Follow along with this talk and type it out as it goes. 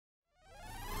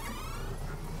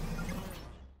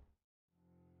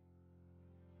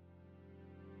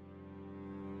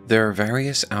There are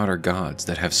various outer gods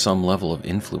that have some level of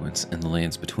influence in the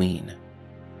lands between.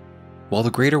 While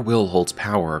the Greater Will holds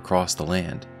power across the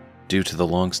land, due to the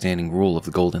long-standing rule of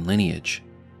the Golden Lineage,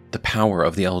 the power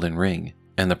of the Elden Ring,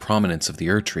 and the prominence of the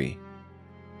Erdtree,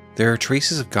 there are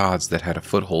traces of gods that had a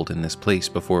foothold in this place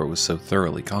before it was so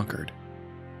thoroughly conquered.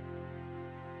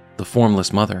 The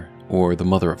Formless Mother, or the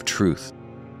Mother of Truth,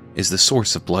 is the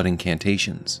source of blood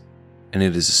incantations, and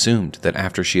it is assumed that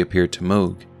after she appeared to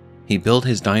Mohg, he built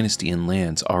his dynasty in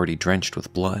lands already drenched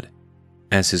with blood,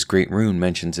 as his great rune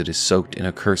mentions it is soaked in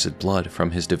accursed blood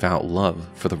from his devout love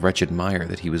for the wretched mire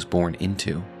that he was born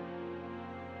into.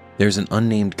 There's an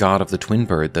unnamed god of the twin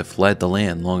bird that fled the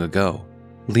land long ago,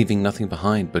 leaving nothing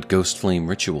behind but ghost flame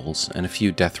rituals and a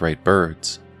few deathrite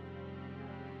birds.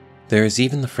 There is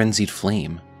even the frenzied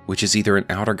flame, which is either an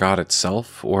outer god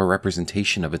itself or a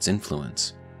representation of its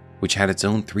influence, which had its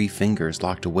own 3 fingers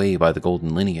locked away by the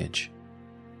Golden Lineage.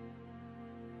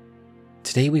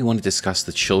 Today we want to discuss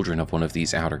the children of one of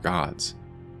these outer gods,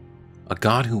 a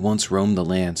god who once roamed the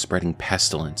land spreading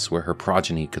pestilence where her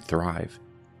progeny could thrive.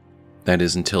 That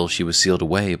is until she was sealed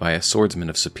away by a swordsman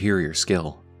of superior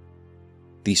skill.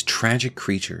 These tragic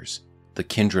creatures, the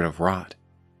Kindred of Rot,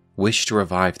 wish to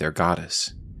revive their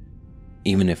goddess,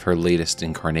 even if her latest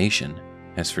incarnation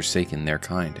has forsaken their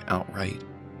kind outright.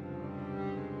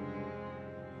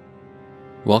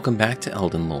 Welcome back to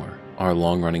Elden Lore, our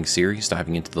long-running series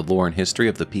diving into the lore and history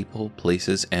of the people,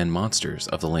 places, and monsters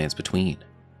of the lands between.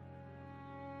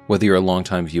 Whether you're a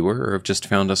longtime viewer or have just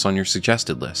found us on your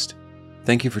suggested list,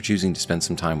 thank you for choosing to spend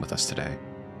some time with us today.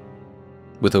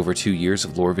 With over 2 years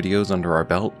of lore videos under our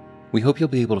belt, we hope you'll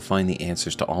be able to find the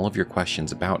answers to all of your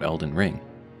questions about Elden Ring.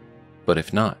 But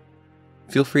if not,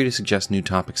 feel free to suggest new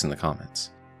topics in the comments,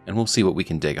 and we'll see what we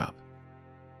can dig up.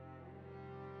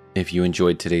 If you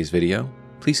enjoyed today's video,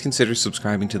 please consider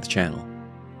subscribing to the channel.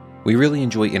 We really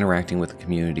enjoy interacting with the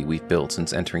community we've built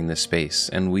since entering this space,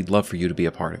 and we'd love for you to be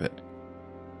a part of it.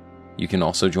 You can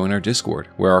also join our Discord,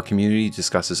 where our community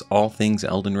discusses all things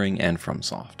Elden Ring and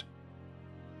FromSoft.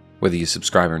 Whether you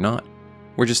subscribe or not,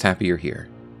 we're just happy you're here,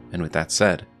 and with that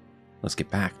said, let's get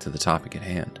back to the topic at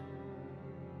hand.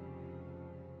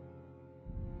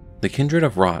 The Kindred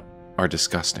of Rot are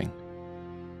disgusting.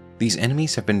 These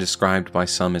enemies have been described by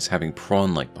some as having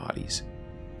prawn-like bodies,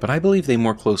 but I believe they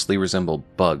more closely resemble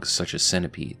bugs such as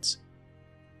centipedes.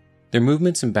 Their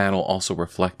movements in battle also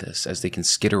reflect this, as they can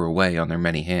skitter away on their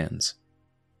many hands.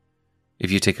 If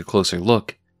you take a closer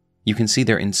look, you can see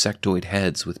their insectoid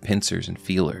heads with pincers and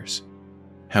feelers.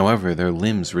 However, their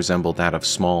limbs resemble that of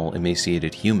small,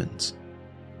 emaciated humans.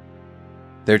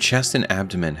 Their chest and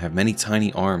abdomen have many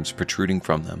tiny arms protruding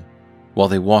from them, while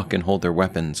they walk and hold their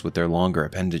weapons with their longer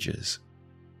appendages.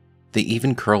 They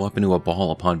even curl up into a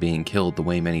ball upon being killed the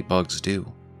way many bugs do.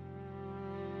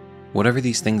 Whatever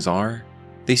these things are,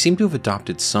 they seem to have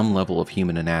adopted some level of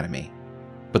human anatomy,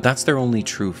 but that's their only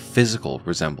true physical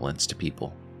resemblance to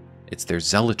people. It's their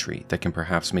zealotry that can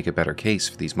perhaps make a better case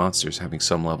for these monsters having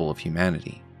some level of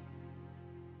humanity.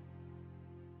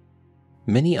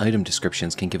 Many item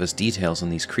descriptions can give us details on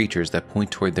these creatures that point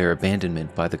toward their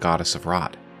abandonment by the Goddess of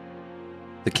Rot.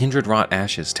 The Kindred Rot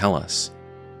ashes tell us,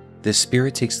 this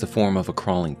spirit takes the form of a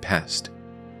crawling pest,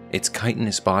 its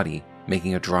chitinous body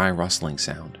making a dry rustling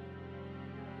sound.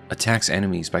 Attacks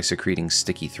enemies by secreting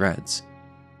sticky threads.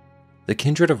 The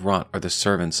Kindred of Rot are the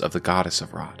servants of the Goddess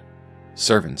of Rot,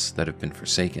 servants that have been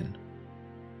forsaken.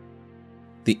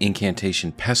 The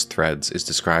incantation Pest Threads is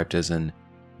described as an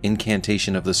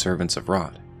incantation of the servants of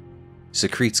Rot,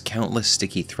 secretes countless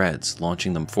sticky threads,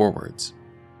 launching them forwards.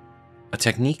 A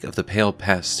technique of the pale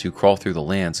pests who crawl through the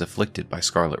lands afflicted by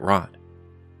scarlet rot,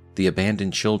 the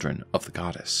abandoned children of the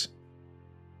goddess.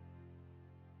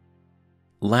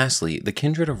 Lastly, the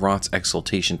Kindred of Rot's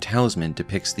exaltation talisman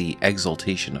depicts the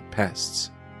exaltation of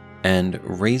pests, and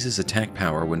raises attack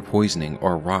power when poisoning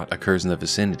or rot occurs in the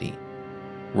vicinity.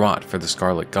 Rot for the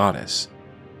scarlet goddess.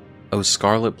 O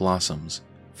scarlet blossoms,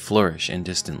 flourish in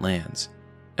distant lands,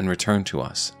 and return to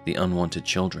us, the unwanted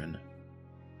children.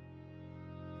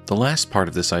 The last part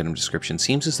of this item description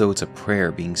seems as though it's a prayer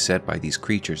being said by these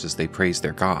creatures as they praise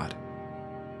their god.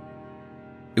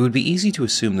 It would be easy to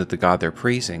assume that the god they're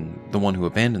praising, the one who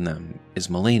abandoned them, is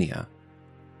Malenia.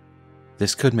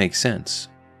 This could make sense.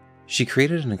 She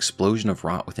created an explosion of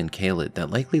rot within Caelid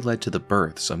that likely led to the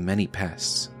births of many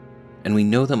pests, and we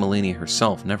know that Malenia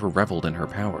herself never reveled in her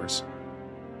powers.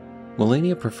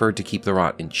 Malenia preferred to keep the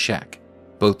rot in check,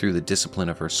 both through the discipline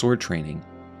of her sword training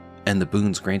and the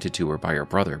boons granted to her by her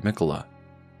brother Miquella,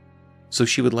 so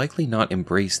she would likely not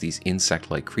embrace these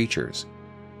insect-like creatures,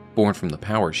 born from the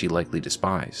power she likely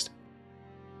despised.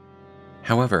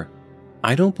 However,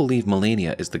 I don't believe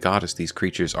Malenia is the goddess these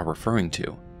creatures are referring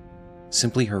to,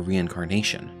 simply her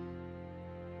reincarnation.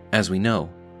 As we know,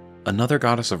 another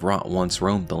goddess of rot once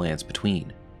roamed the lands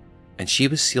between, and she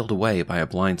was sealed away by a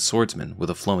blind swordsman with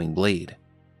a flowing blade.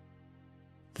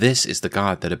 This is the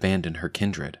god that abandoned her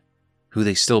kindred, who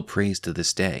they still praise to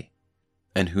this day,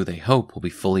 and who they hope will be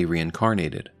fully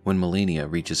reincarnated when Malenia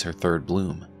reaches her third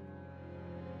bloom.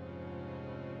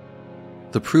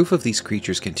 The proof of these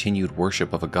creatures' continued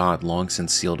worship of a god long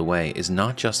since sealed away is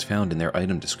not just found in their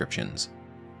item descriptions,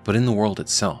 but in the world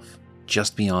itself,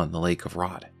 just beyond the Lake of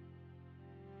Rot.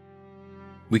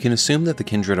 We can assume that the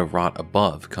kindred of Rot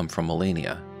above come from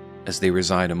Malenia, as they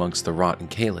reside amongst the Rot and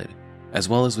Caelid, as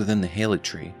well as within the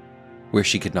Haligtree, where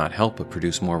she could not help but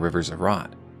produce more rivers of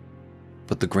Rot.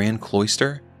 But the Grand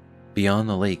Cloister, beyond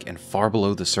the lake and far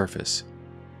below the surface,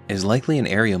 is likely an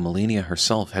area Malenia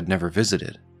herself had never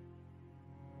visited.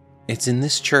 It's in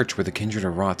this church where the Kindred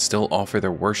of Rot still offer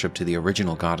their worship to the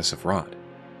original goddess of Rot.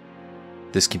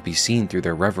 This can be seen through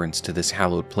their reverence to this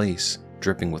hallowed place,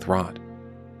 dripping with rot,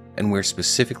 and where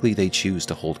specifically they choose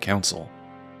to hold council.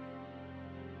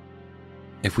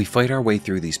 If we fight our way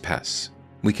through these pests,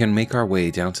 we can make our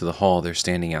way down to the hall they're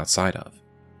standing outside of,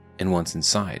 and once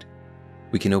inside,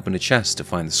 we can open a chest to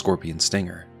find the scorpion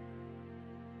stinger.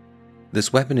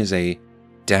 This weapon is a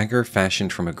dagger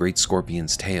fashioned from a great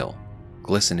scorpion's tail,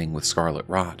 glistening with scarlet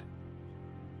rot.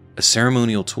 A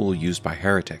ceremonial tool used by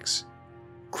heretics,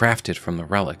 crafted from the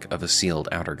relic of a sealed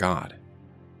outer god.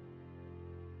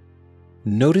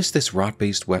 Notice this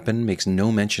rot-based weapon makes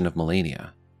no mention of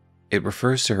Malenia. It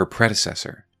refers to her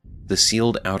predecessor, the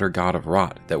sealed outer god of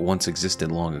Rot that once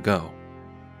existed long ago.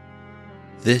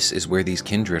 This is where these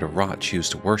kindred of Rot choose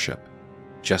to worship,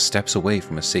 just steps away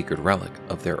from a sacred relic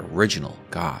of their original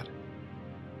god.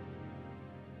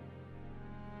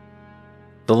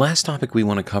 The last topic we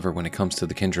want to cover when it comes to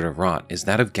the Kindred of Rot is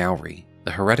that of Gowry,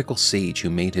 the heretical sage who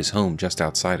made his home just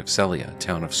outside of Celia,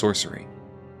 town of sorcery.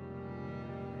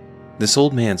 This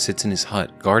old man sits in his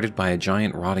hut guarded by a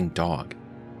giant rotting dog,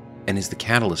 and is the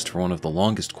catalyst for one of the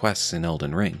longest quests in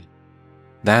Elden Ring,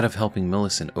 that of helping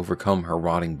Millicent overcome her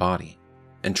rotting body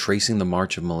and tracing the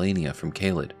march of Malenia from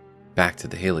Caelid back to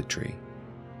the Haligtree.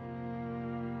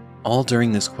 All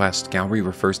during this quest, Gowry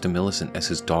refers to Millicent as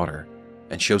his daughter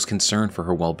and shows concern for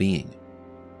her well-being.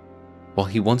 While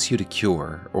he wants you to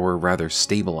cure, or rather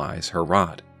stabilize, her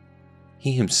rot,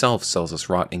 he himself sells us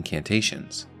rot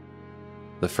incantations,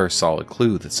 the first solid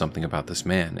clue that something about this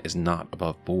man is not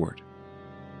above board.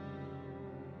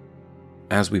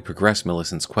 As we progress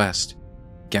Millicent's quest,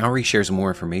 Gowry shares more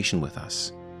information with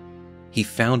us. He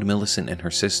found Millicent and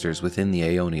her sisters within the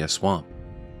Aeonia swamp,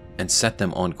 and set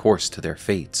them on course to their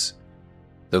fates,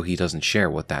 though he doesn't share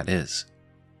what that is.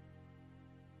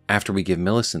 After we give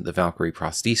Millicent the Valkyrie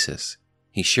prosthesis,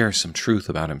 he shares some truth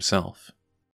about himself.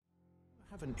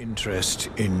 I have an interest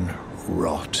in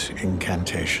rot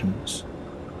incantations.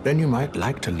 Then you might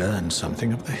like to learn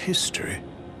something of the history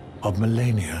of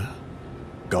Malenia,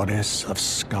 goddess of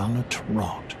scarlet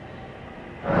rot.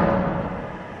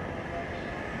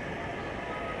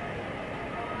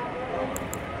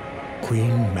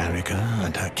 Queen Marika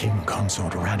and her king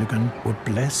consort Radagon were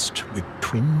blessed with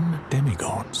twin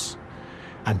demigods,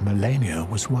 and Malenia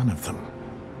was one of them.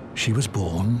 She was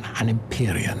born an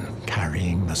Empyrean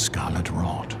carrying the scarlet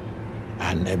rot.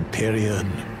 An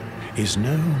Empyrean is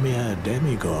no mere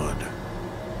demigod.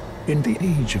 In the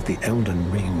age of the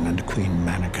Elden Ring and Queen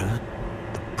Marika,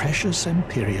 the precious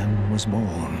Empyrean was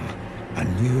born, a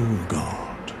new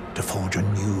god to forge a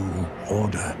new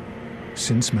order.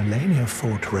 Since Malenia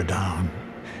fought Radahn,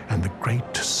 and the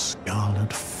great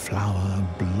scarlet flower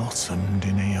blossomed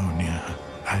in Aeonia,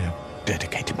 I have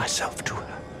dedicated myself to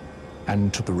her,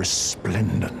 and to the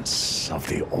resplendence of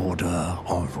the Order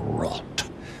of Rot,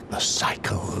 the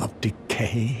cycle of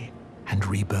decay and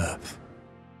rebirth.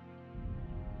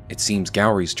 It seems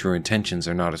Gowry's true intentions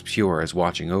are not as pure as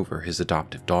watching over his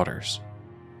adoptive daughters.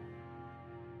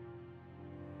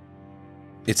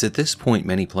 It's at this point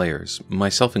many players,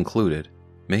 myself included,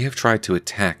 may have tried to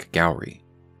attack Gowry.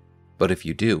 But if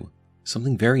you do,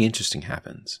 something very interesting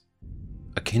happens.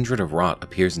 A Kindred of Rot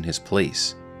appears in his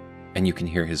place, and you can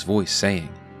hear his voice saying,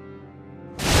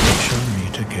 We shall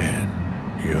meet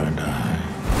again, you and I.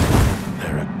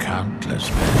 There are countless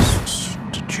beasts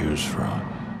to choose from.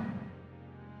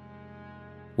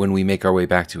 When we make our way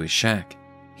back to his shack,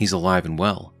 he's alive and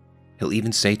well. He'll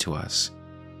even say to us,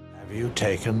 Have you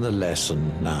taken the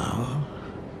lesson now?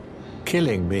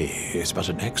 Killing me is but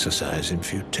an exercise in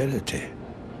futility.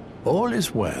 All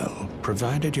is well,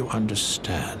 provided you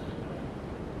understand.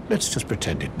 Let's just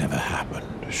pretend it never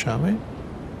happened, shall we?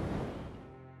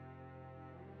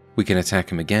 We can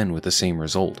attack him again with the same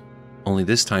result, only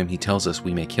this time he tells us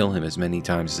we may kill him as many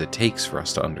times as it takes for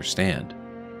us to understand.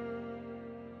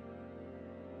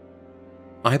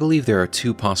 I believe there are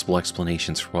two possible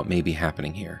explanations for what may be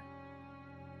happening here.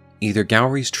 Either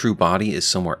Gowry's true body is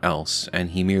somewhere else, and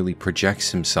he merely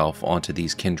projects himself onto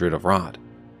these Kindred of Rot,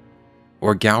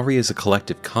 or Gowry is a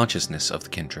collective consciousness of the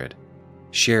Kindred,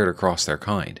 shared across their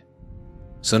kind.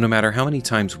 So no matter how many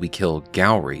times we kill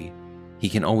Gowry, he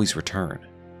can always return.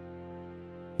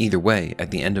 Either way,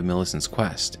 at the end of Millicent's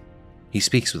quest, he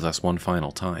speaks with us one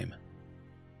final time.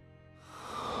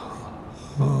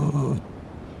 Oh,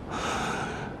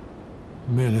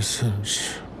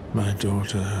 Millicent, my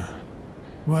daughter,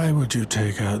 why would you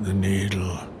take out the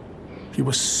needle? You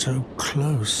were so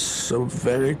close, so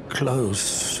very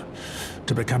close,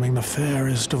 to becoming the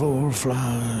fairest of all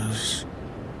flowers.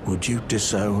 Would you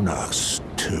disown us,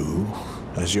 too,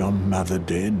 as your mother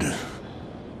did?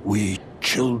 We,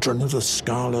 children of the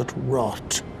Scarlet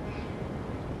Rot.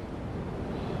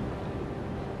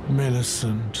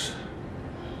 Millicent,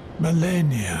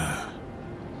 Malenia,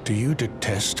 do you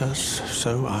detest us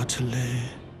so utterly?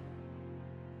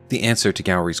 The answer to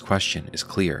Gowry's question is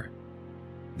clear.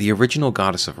 The original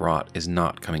goddess of Rot is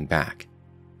not coming back,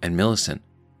 and Millicent,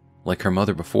 like her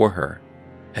mother before her,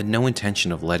 had no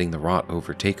intention of letting the Rot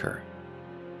overtake her.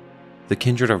 The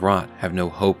Kindred of Rot have no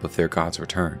hope of their god's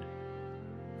return,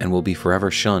 and will be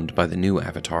forever shunned by the new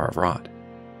avatar of Rot.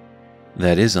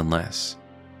 That is, unless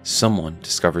someone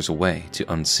discovers a way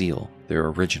to unseal their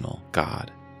original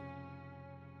god.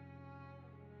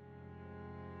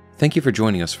 Thank you for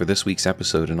joining us for this week's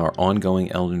episode in our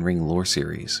ongoing Elden Ring lore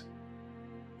series.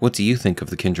 What do you think of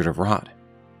the Kindred of Rot?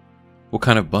 What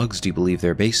kind of bugs do you believe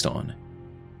they're based on?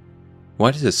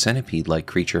 Why does a centipede-like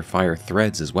creature fire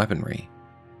threads as weaponry?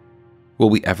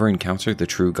 Will we ever encounter the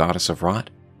true goddess of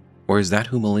Rot, or is that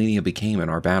who Malenia became in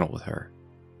our battle with her?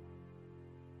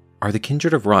 Are the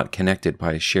Kindred of Rot connected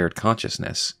by a shared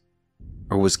consciousness,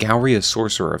 or was Gowry a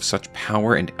sorcerer of such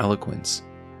power and eloquence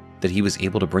that he was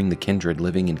able to bring the Kindred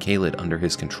living in Caelid under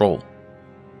his control?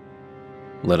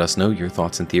 Let us know your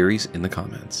thoughts and theories in the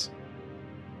comments.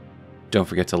 Don't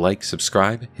forget to like,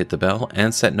 subscribe, hit the bell,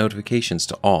 and set notifications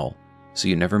to all so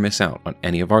you never miss out on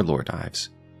any of our lore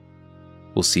dives.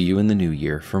 We'll see you in the new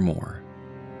year for more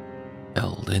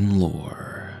Elden Lore.